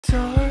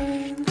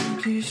Darling,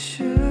 you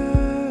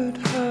should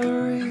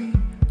hurry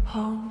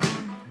home.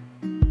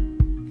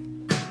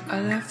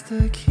 I left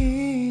the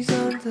keys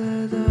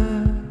under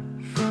the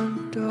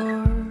front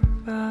door,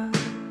 but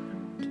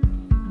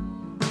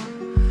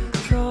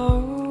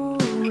oh,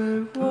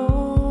 it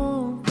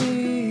won't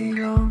be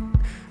long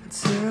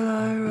until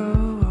I roll.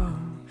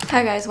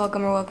 Hi guys,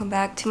 welcome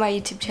back to my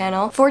YouTube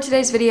channel. For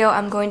today's video,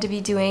 I'm going to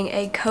be doing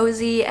a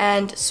cozy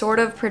and sort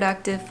of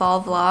productive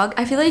fall vlog.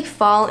 I feel like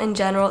fall in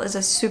general is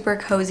a super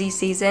cozy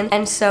season,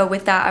 and so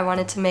with that, I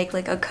wanted to make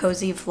like a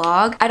cozy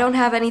vlog. I don't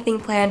have anything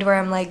planned where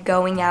I'm like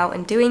going out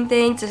and doing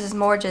things. This is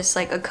more just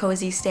like a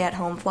cozy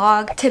stay-at-home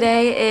vlog.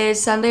 Today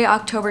is Sunday,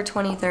 October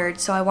 23rd,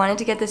 so I wanted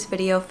to get this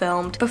video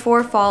filmed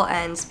before fall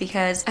ends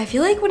because I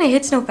feel like when it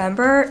hits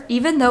November,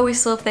 even though we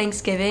still have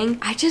Thanksgiving,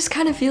 I just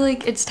kind of feel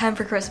like it's time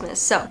for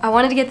Christmas. So I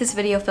wanted to get this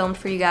video filmed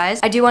for you guys.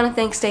 I do want to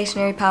thank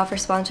Stationery Pal for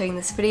sponsoring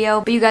this video,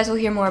 but you guys will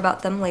hear more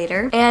about them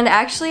later. And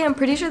actually, I'm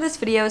pretty sure this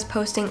video is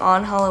posting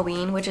on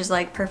Halloween, which is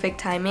like perfect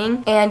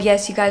timing. And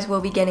yes, you guys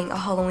will be getting a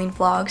Halloween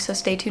vlog, so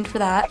stay tuned for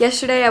that.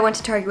 Yesterday, I went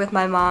to Target with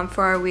my mom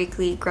for our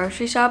weekly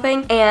grocery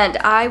shopping, and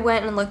I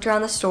went and looked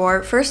around the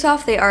store. First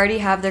off, they already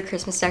have their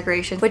Christmas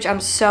decorations, which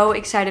I'm so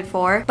excited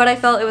for, but I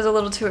felt it was a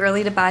little too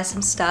early to buy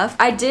some stuff.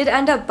 I did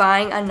end up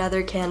buying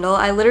another candle.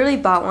 I literally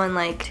bought one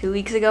like 2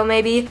 weeks ago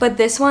maybe, but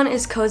this one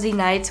is Cozy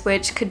Nights,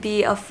 which could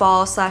be a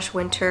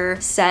fall/winter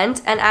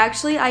scent. And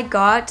actually, I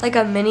got like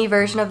a mini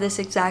version of this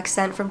exact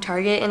scent from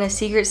Target in a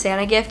Secret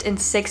Santa gift in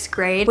 6th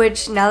grade,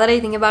 which now that I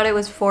think about it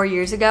was 4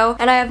 years ago.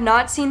 And I have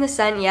not seen the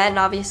scent yet, and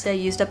obviously I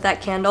used up that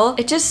candle.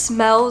 It just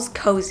smells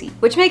cozy,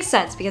 which makes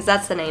sense because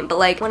that's the name. But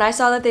like when I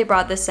saw that they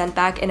brought this scent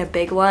back in a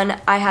big one,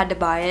 I had to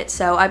buy it.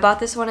 So I bought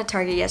this one at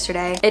Target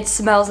yesterday. It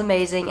smells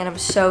amazing and I'm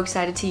so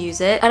excited to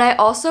use it. And I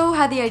also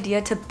had the idea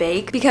to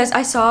bake because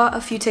I saw a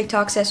few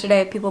TikToks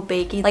yesterday of people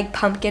baking like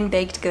pumpkin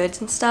baked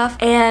goods and stuff,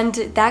 and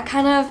that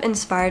kind of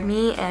inspired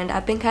me, and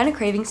I've been kind of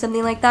craving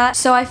something like that.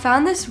 So I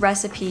found this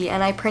recipe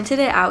and I printed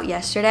it out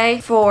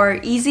yesterday for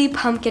easy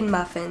pumpkin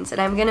muffins,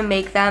 and I'm gonna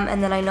make them.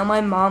 And then I know my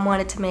mom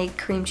wanted to make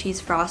cream cheese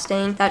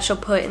frosting that she'll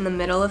put in the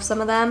middle of some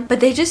of them, but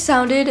they just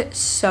sounded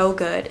so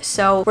good.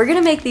 So we're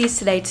gonna make these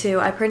today too.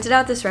 I printed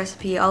out this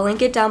recipe. I'll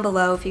link it down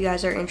below if you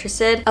guys are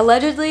interested.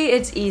 Allegedly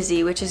it's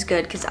easy, which is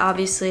good because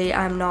obviously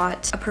I'm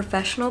not a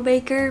professional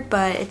baker,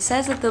 but it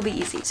says that they'll be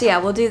easy. So yeah,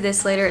 we'll do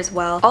this later as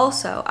well.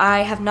 Also, I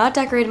have not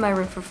decorated my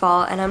room for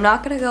fall, and I'm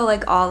not gonna go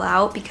like all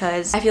out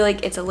because I feel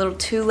like it's a little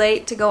too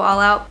late to go all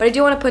out, but I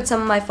do want to put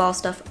some of my fall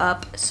stuff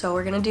up, so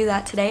we're gonna do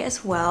that today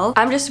as well.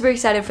 I'm just super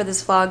excited for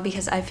this vlog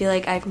because I feel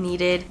like I've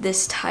needed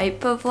this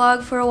type of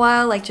vlog for a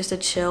while, like just a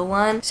chill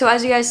one. So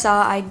as you guys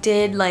saw, I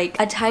did like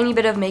a tiny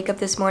bit of makeup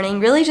this morning,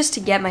 really just to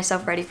get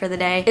myself ready for the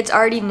day. It's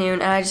already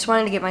noon and I just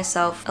wanted to get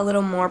myself a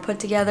little more put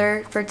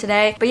together for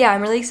today. But yeah,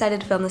 I'm really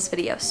excited to film this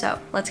video, so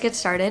let's get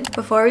started.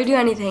 Before we do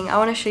anything, I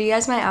want to show you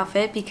guys my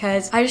outfit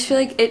because I just feel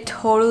like it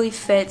totally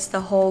fits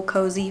the whole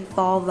cozy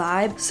fall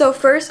vibe. So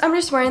first, I'm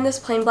just wearing this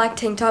plain black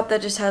tank top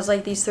that just has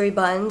like these 3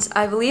 buttons.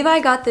 I believe I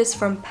got this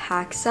from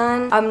faqs.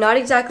 I'm not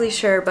exactly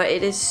sure, but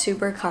it is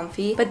super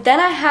comfy. But then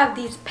I have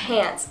these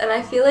pants, and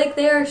I feel like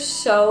they are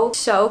so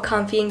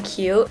comfy and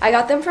cute. I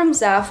got them from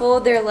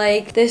Zaful. They're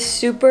like this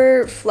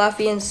super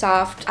fluffy and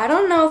soft. I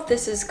don't know if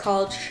this is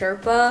called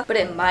Sherpa, but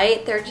it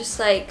might. They're just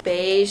like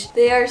beige.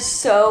 They are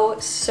so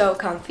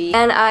comfy,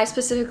 and I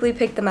specifically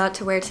picked them out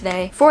to wear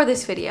today for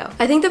this video.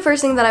 I think the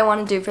first thing that I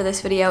want to do for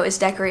this video is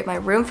decorate my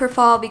room for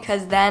fall,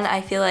 because then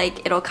I feel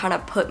like it'll kind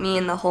of put me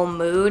in the whole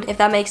mood, if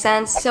that makes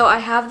sense. So I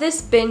have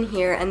this bin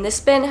here, and this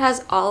bin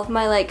has all of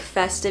my like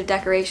festive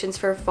decorations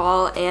for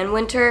fall and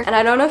winter, and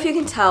I don't know if you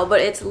can tell,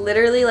 but it's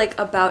literally like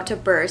about to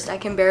burst. I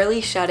can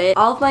barely shut it.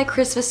 All of my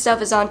Christmas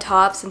stuff is on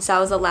top since that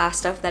was the last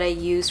stuff that I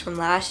used from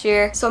last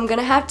year, so I'm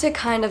gonna have to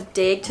kind of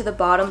dig to the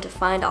bottom to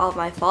find all of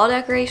my fall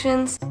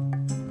decorations.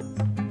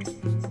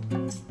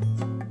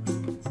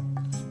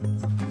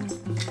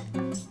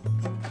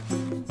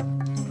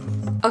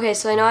 Okay,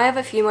 so I know I have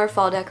a few more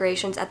fall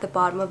decorations at the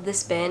bottom of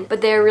this bin, but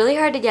they're really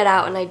hard to get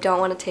out and I don't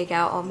want to take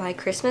out all my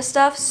Christmas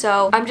stuff,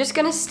 so I'm just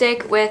gonna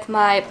stick with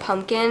my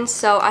pumpkins.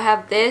 So I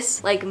have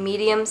this like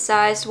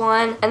medium-sized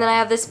one, and then I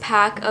have this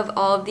pack of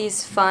all of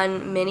these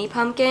fun mini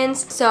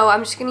pumpkins, so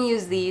I'm just gonna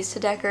use these to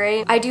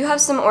decorate. I do have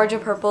some orange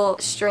and purple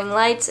string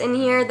lights in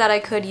here that I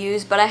could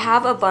use, but I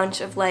have a bunch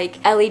of like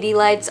LED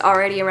lights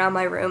already around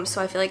my room,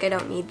 so I feel like I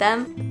don't need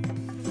them.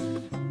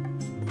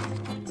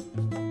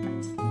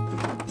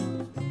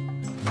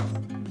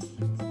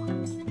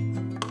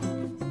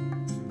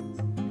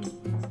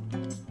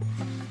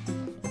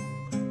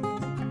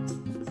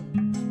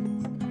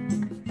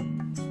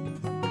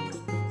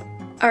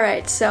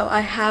 Alright, so I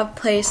have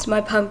placed my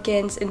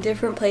pumpkins in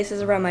different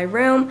places around my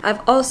room.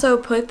 I've also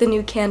put the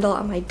new candle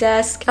on my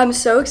desk. I'm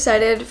so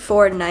excited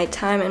for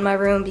nighttime in my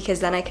room because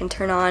then I can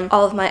turn on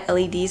all of my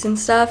LEDs and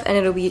stuff and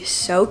it'll be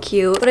so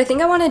cute. What I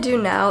think I want to do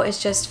now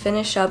is just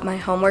finish up my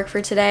homework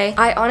for today.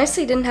 I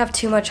honestly didn't have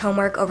too much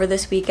homework over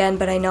this weekend,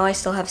 but I know I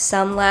still have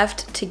some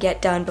left to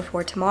get done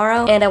before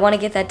tomorrow, and I want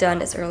to get that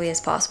done as early as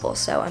possible,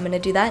 so I'm going to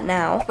do that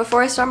now.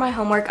 Before I start my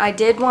homework, I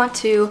did want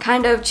to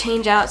kind of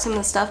change out some of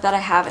the stuff that I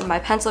have in my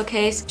pencil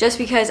case, just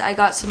because I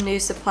got some new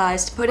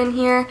supplies to put in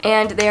here,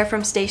 and they are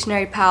from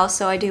Stationery Pal,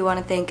 so I do want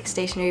to thank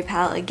Stationery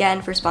Pal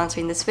again for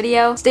sponsoring this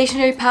video.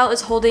 Stationery Pal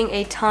is holding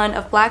a ton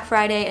of Black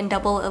Friday and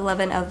Double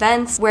 11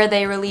 events where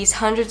they release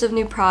hundreds of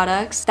new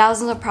products.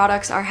 Thousands of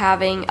products are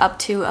having up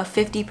to a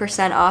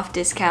 50% off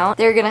discount.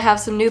 They're going to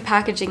have some new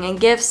packaging and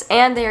gifts,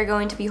 and they are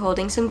going to be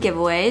holding some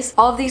giveaways.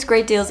 All of these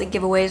great deals and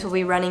giveaways will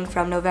be running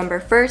from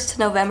November 1st to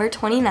November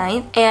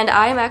 29th, and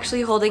I am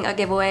actually holding a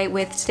giveaway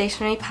with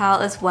Stationery Pal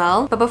as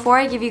well. But before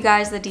I give you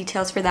guys the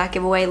details for that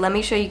giveaway, let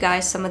me show you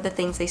guys some of the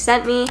things they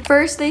sent me.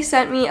 First, they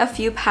sent me a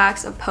few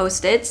packs of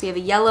Post-its. We have a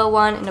yellow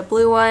one and a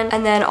blue one,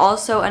 and then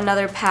also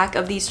another pack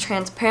of these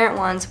transparent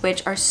ones,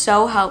 which are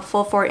so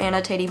helpful for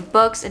annotating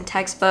books and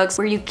textbooks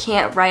where you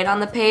can't write on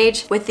the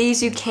page. With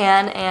these you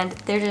can, and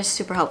they're just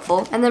super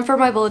helpful. And then for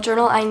my bullet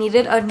journal, I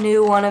needed a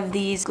new one of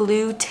these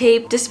glue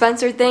tape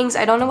dispenser things.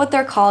 I don't know what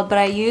they're called, but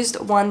I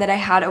used one that I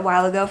had a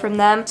while ago from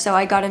them, so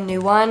I got a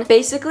new one.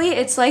 Basically,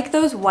 it's like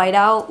those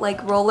whiteout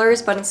like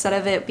rollers, but instead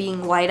of it being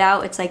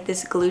whiteout, it's like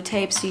this glue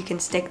tape so you can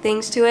stick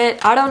things to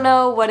it. I don't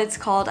know what it's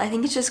called. I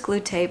think it's just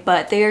glue tape,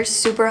 but they are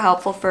super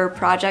helpful for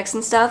projects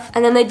and stuff.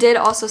 And then they did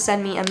also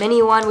send me a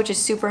mini one, which is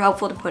super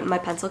helpful to put in my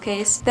pencil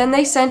case. Then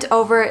they sent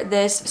over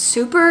this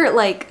super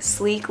like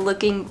sleek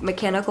looking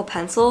mechanical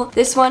pencil.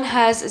 This one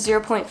has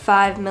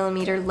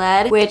 0.5mm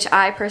lead, which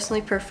I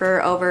personally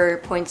prefer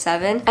over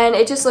 0.7, and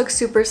it just looks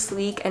super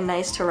sleek and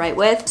nice to write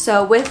with.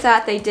 So with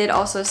that, they did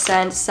also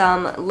send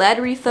some lead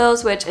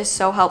refills, which is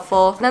so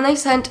helpful. Then they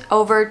sent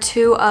over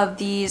two of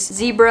these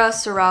Zebra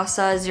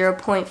Sarasa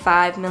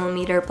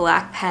 0.5mm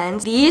black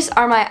pens. These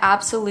are my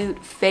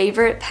absolute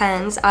favorite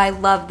pens. I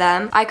love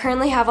them. I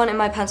currently have one in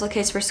my pencil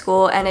case for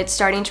school, and it's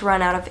starting to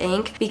run out of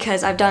ink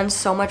because I've done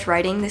so much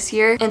writing this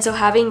year, and so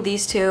having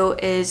these two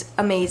is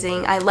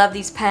amazing. I love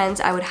these pens.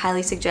 I would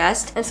highly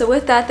suggest. And so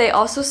with that, they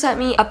also sent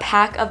me a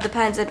pack of the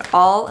pens in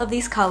all of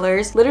these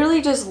colors.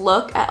 Literally just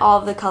look at all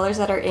of the colors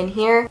that are in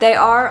here. They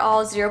are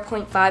all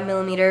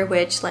 0.5mm,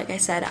 which like I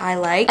said, I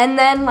like. And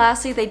then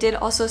lastly, they did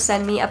also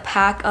send me a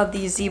pack of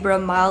these Zebra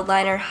mild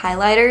liner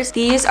highlighters.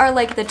 These are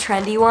like the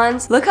trendy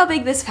ones. Look how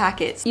big this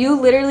pack is. You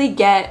literally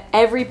get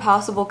every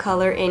possible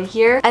color in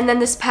here. And then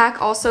this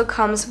pack also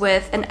comes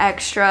with an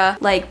extra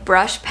like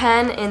brush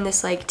pen in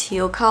this like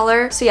teal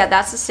color. So yeah,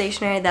 that's the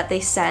stationery that they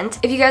sent.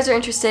 If you guys are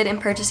interested in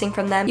purchasing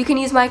from them, you can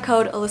use my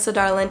code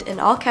AlyssaDarland in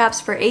all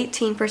caps for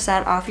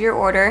 18% off your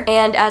order.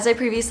 And as I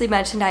previously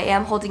mentioned, I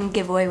am holding a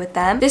giveaway with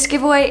them. This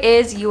giveaway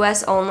is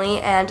US only,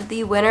 and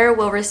the winner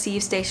will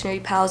receive Stationery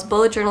Pal's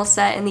bullet journal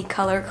set in the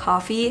color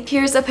coffee.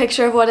 Here's a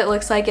picture of what it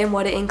looks like and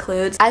what it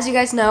includes. As you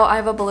guys know, I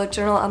have a bullet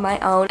journal of my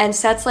own, and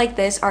sets like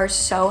this are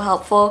so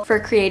helpful for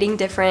creating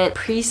different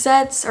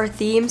presets or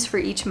themes for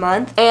each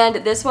month, and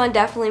this one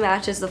definitely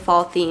matches the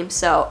fall theme,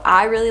 so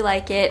I really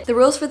like it. The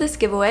rules for this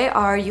giveaway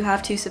are you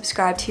have to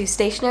subscribe to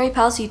Stationery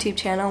Pal's YouTube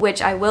channel,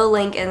 which I will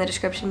link in the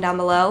description down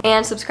below,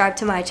 and subscribe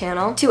to my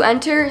channel. To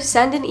enter,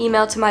 send an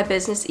email to my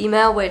business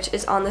email, which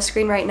is on the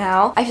screen right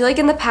now. I feel like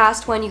in the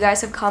past when you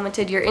guys have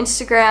commented your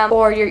Instagram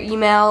or your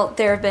email,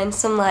 there have been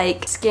some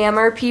like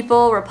scammer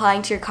people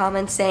replying to your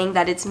comments saying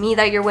that it's me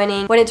that you're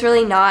winning when it's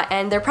really not,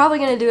 and they're probably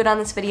going to do it on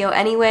this video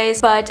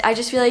anyways, but I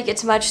just feel like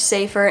it's much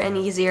safer and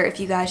easier if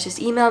you guys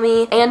just email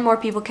me, and more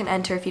people can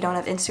enter if you don't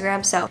have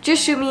Instagram. So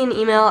just shoot me an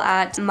email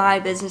at my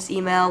business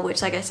email,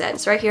 which like I said,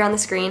 it's right here on the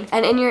screen,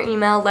 and in your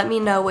email let me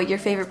know what your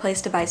favorite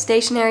place to buy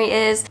stationery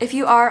is. If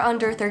you are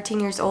under 13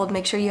 years old,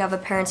 make sure you have a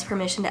parent's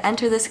permission to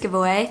enter this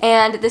giveaway,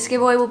 and this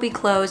giveaway will be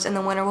closed and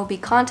the winner will be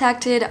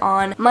contacted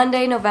on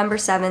Monday, November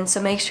 7th,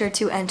 so make sure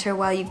to enter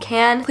while you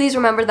can. Please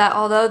remember that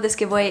although this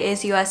giveaway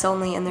is US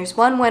only and there's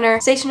one winner,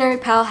 Stationery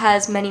Pal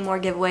has many more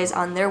giveaways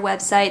on their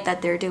website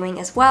that they're doing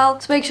as well,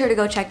 so make sure to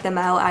go check them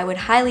out. I would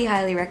highly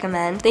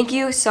recommend. Thank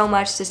you so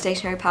much to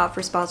Stationery Pal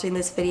for sponsoring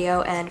this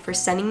video and for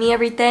sending me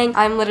everything.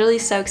 I'm literally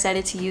so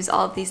excited to use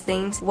all of these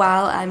things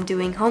while I'm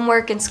doing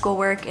homework and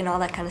schoolwork and all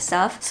that kind of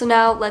stuff. So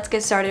now let's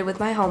get started with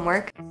my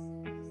homework.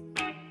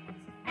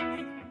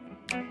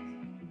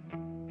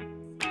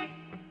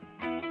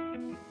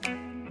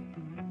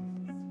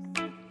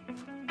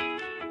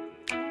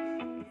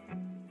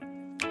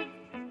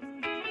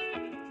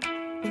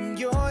 When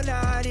you're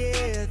not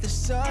here, the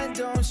sun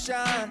don't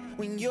shine.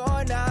 When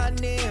you're not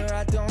near,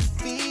 I don't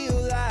feel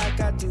like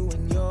I do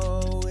when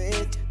you're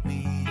with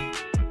me.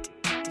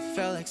 It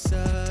felt like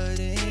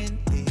suddenly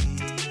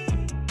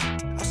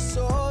our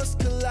souls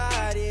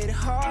collided,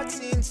 hearts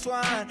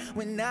entwined.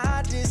 When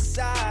I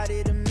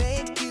decided to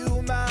make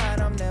you mine,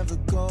 I'm never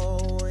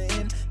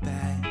going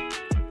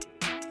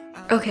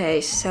back.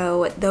 Okay,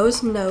 so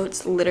those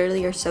notes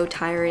literally are so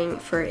tiring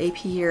for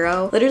AP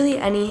Euro. Literally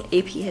any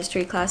AP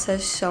history class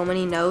has so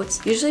many notes.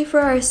 Usually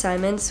for our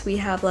assignments, we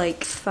have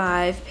like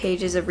 5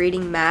 pages of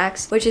reading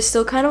max, which is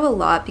still kind of a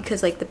lot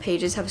because like the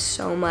pages have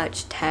so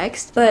much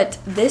text. But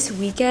this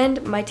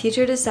weekend, my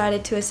teacher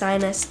decided to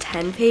assign us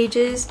 10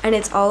 pages and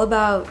it's all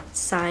about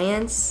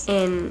science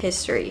in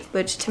history,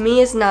 which to me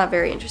is not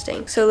very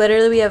interesting. So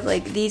literally we have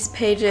like these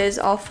pages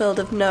all filled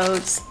with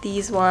notes,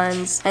 these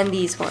ones, and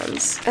these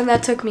ones. And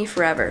that took me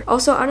forever.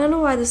 Also, I don't know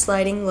why this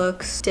lighting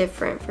looks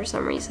different for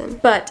some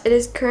reason. But it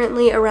is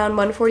currently around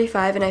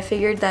 1:45 and I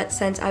figured that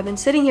since I've been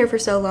sitting here for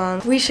so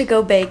long, we should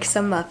go bake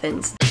some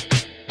muffins.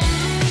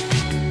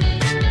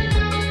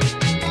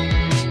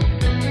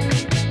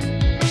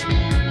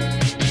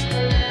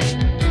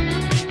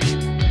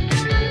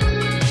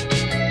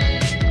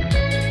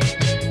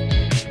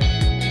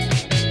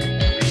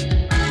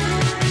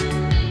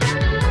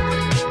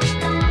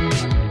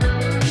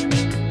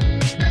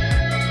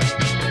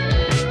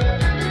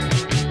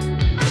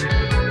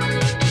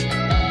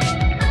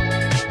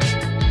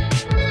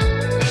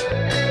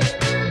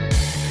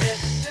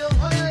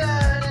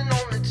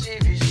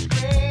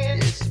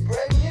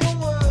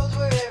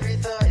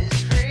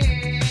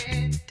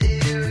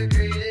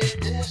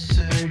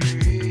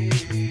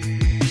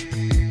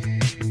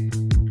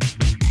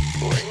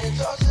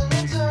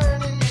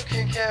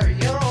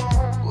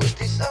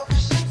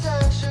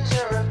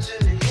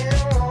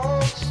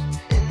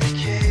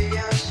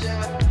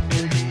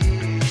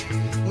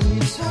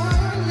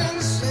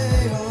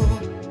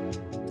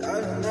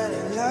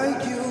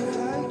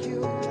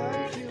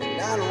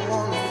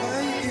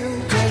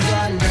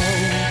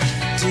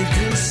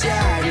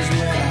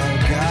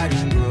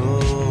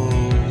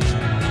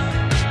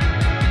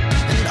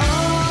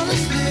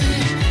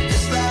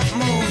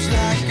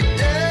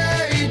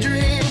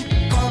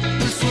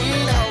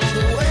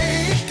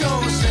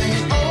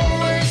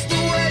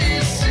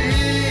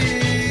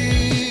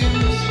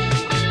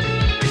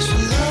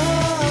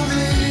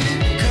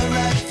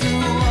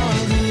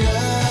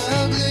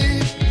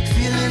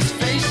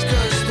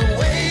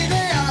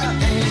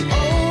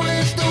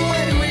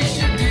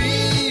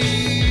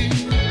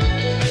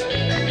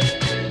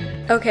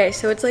 Okay,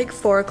 so it's like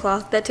 4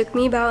 o'clock. That took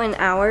me about an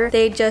hour.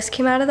 They just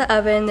came out of the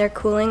oven. They're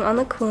cooling on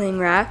the cooling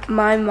rack.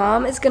 My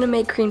mom is gonna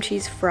make cream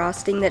cheese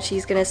frosting that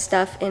she's gonna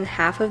stuff in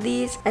half of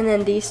these. And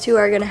then these two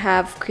are gonna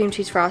have cream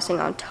cheese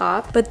frosting on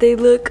top. But they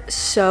look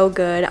so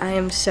good. I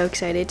am so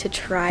excited to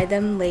try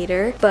them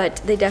later.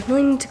 But they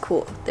definitely need to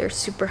cool. They're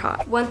super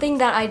hot. One thing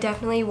that I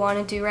definitely want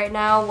to do right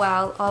now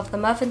while all of the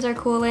muffins are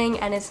cooling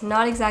and it's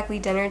not exactly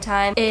dinner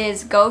time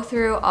is go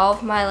through all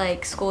of my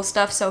like school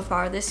stuff so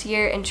far this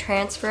year and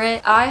transfer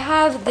it. I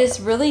have this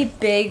really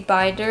big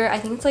binder. I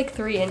think it's like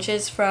 3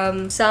 inches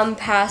from some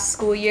past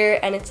school year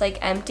and it's like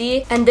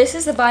empty. And this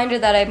is the binder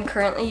that I'm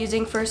currently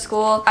using for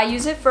school. I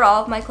use it for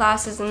all of my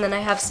classes and then I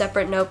have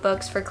separate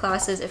notebooks for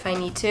classes if I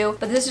need to.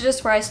 But this is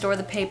just where I store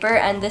the paper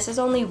and this is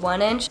only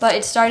 1 inch, but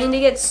it's starting to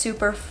get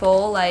super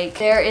full. Like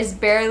there is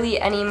barely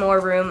any more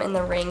room in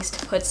the rings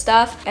to put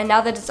stuff. And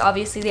now that it's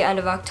obviously the end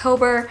of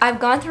October, I've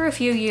gone through a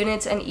few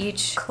units in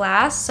each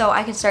class so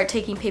I can start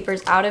taking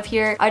papers out of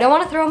here. I don't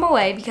want to throw them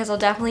away because I'll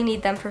definitely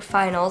need them for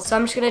finals. So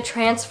I'm just going to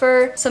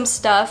transfer some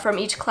stuff from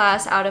each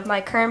class out of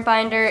my current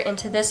binder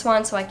into this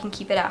one so I can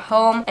keep it at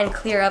home and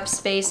clear up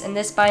space in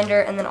this binder,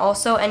 and then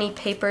also any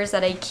papers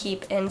that I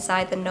keep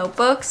inside the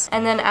notebooks.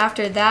 And then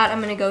after that,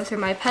 I'm going to go through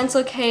my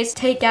pencil case,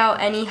 take out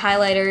any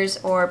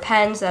highlighters or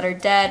pens that are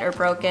dead or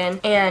broken,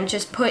 and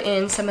just put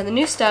in some of the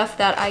new stuff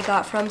that I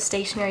got from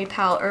Stationery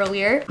Pal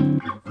earlier.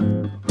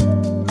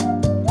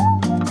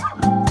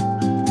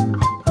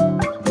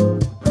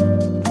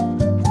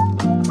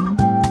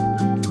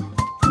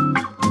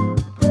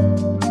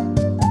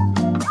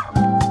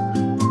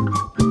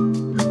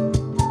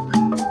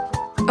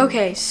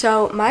 Okay,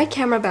 so my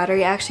camera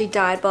battery actually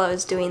died while I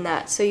was doing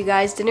that, so you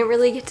guys didn't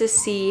really get to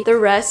see the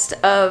rest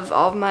of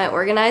all of my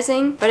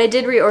organizing, but I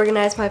did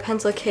reorganize my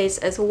pencil case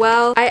as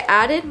well. I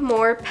added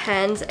more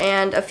pens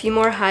and a few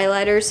more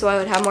highlighters so I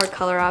would have more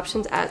color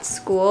options at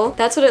school.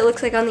 That's what it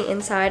looks like on the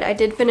inside. I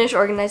did finish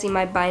organizing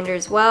my binder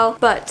as well,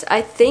 but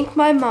I think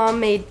my mom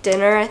made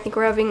dinner. I think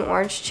we're having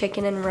orange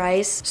chicken and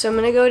rice, so I'm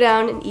gonna go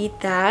down and eat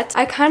that.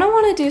 I kind of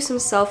want to do some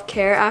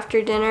self-care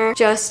after dinner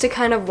just to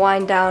kind of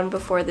wind down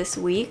before this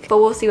week, but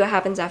we'll see what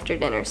happens after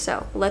dinner.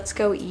 So let's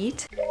go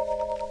eat. On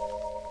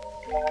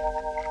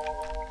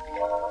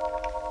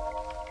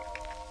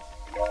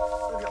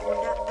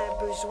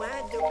a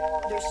besoin de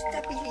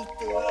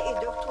stabilité et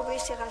de retrouver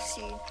ses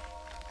racines.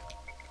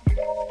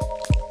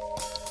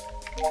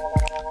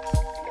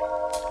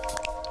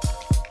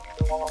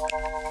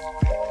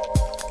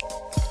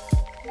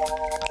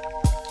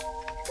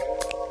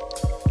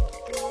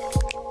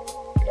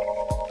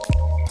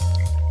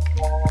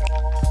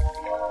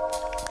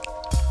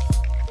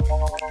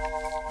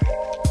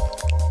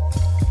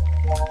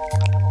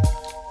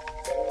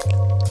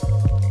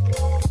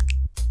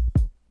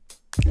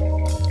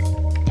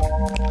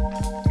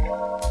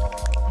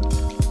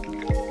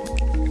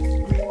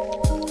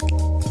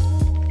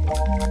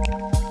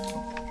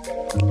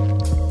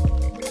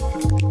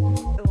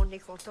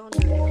 temps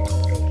de l'écouter.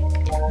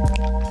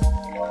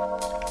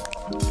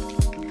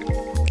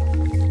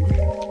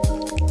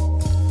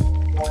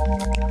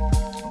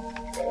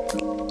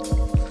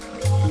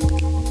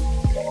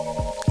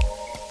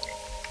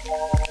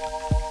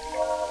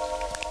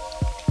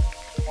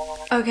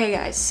 Okay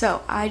guys,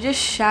 so I just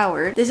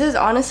showered. This is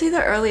honestly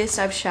the earliest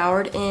I've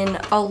showered in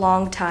a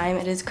long time.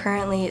 It is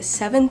currently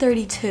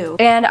 7:32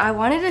 and I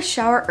wanted to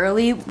shower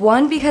early.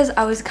 One, because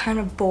I was kind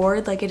of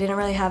bored, like I didn't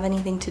really have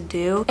anything to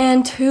do.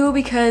 And two,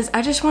 because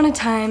I just wanted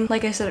time,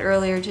 like I said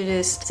earlier, to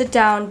just sit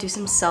down, do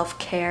some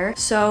self-care.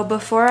 So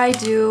before I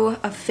do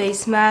a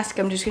face mask,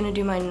 I'm just gonna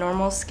do my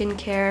normal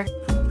skincare.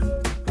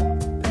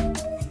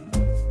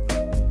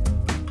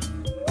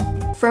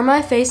 For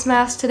my face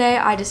mask today,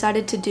 I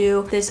decided to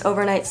do this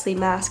overnight sleep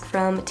mask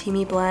from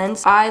Teamy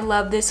Blends. I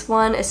love this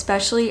one,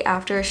 especially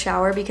after a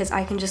shower, because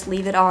I can just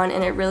leave it on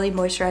and it really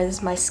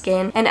moisturizes my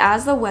skin. And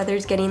as the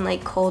weather's getting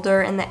like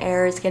colder and the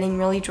air is getting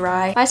really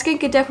dry, my skin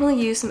could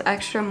definitely use some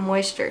extra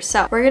moisture.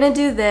 So we're gonna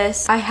do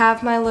this. I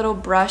have my little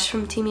brush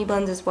from Teamy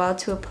Blends as well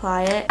to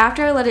apply it.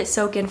 After I let it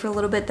soak in for a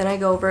little bit, then I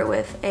go over it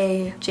with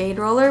a jade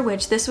roller,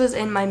 which this was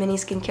in my mini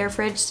skincare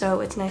fridge,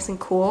 so it's nice and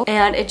cool.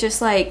 And it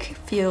just like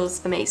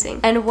feels amazing.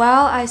 And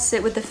while I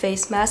sit with the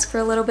face mask for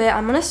a little bit,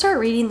 I'm gonna start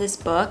reading this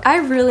book. I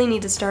really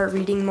need to start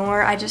reading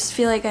more. I just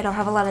feel like I don't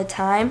have a lot of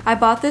time. I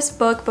bought this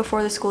book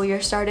before the school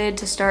year started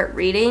to start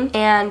reading,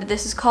 and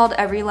this is called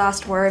Every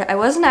Last Word. I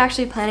wasn't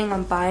actually planning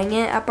on buying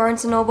it at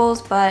Barnes &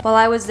 Noble's, but while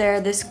I was there,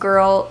 this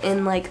girl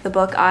in like the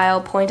book aisle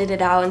pointed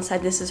it out and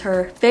said this is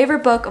her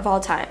favorite book of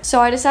all time.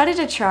 So I decided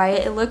to try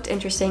it. It looked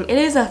interesting. It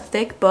is a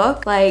thick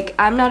book. Like,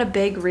 I'm not a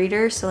big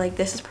reader, so like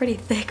this is pretty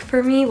thick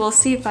for me. We'll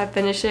see if I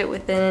finish it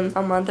within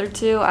a month or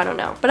two. I don't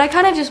know. But I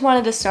kind of just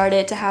wanted to start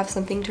it to have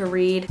something to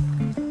read.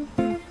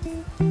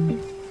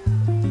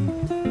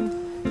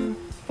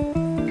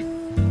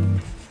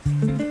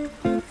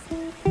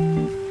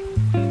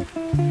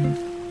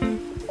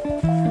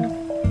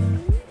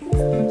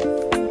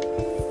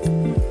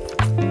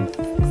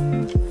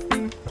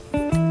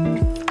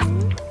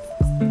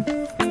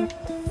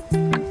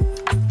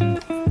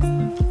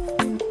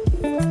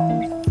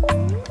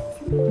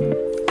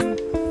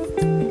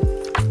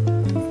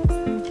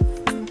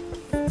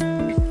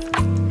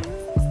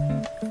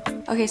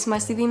 Okay, so my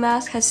sleeping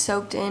mask has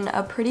soaked in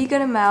a pretty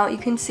good amount. You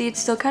can see it's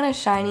still kind of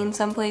shiny in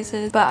some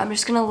places, but I'm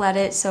just gonna let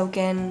it soak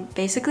in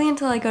basically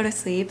until I go to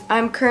sleep.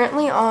 I'm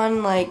currently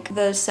on like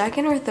the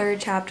second or third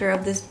chapter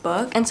of this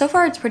book, and so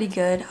far it's pretty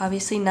good.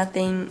 Obviously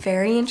nothing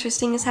very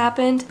interesting has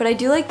happened, but I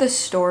do like the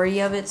story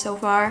of it so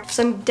far,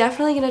 so I'm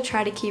definitely gonna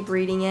try to keep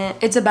reading it.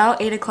 It's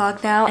about 8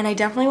 o'clock now, and I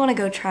definitely want to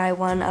go try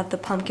one of the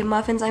pumpkin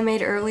muffins I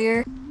made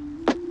earlier.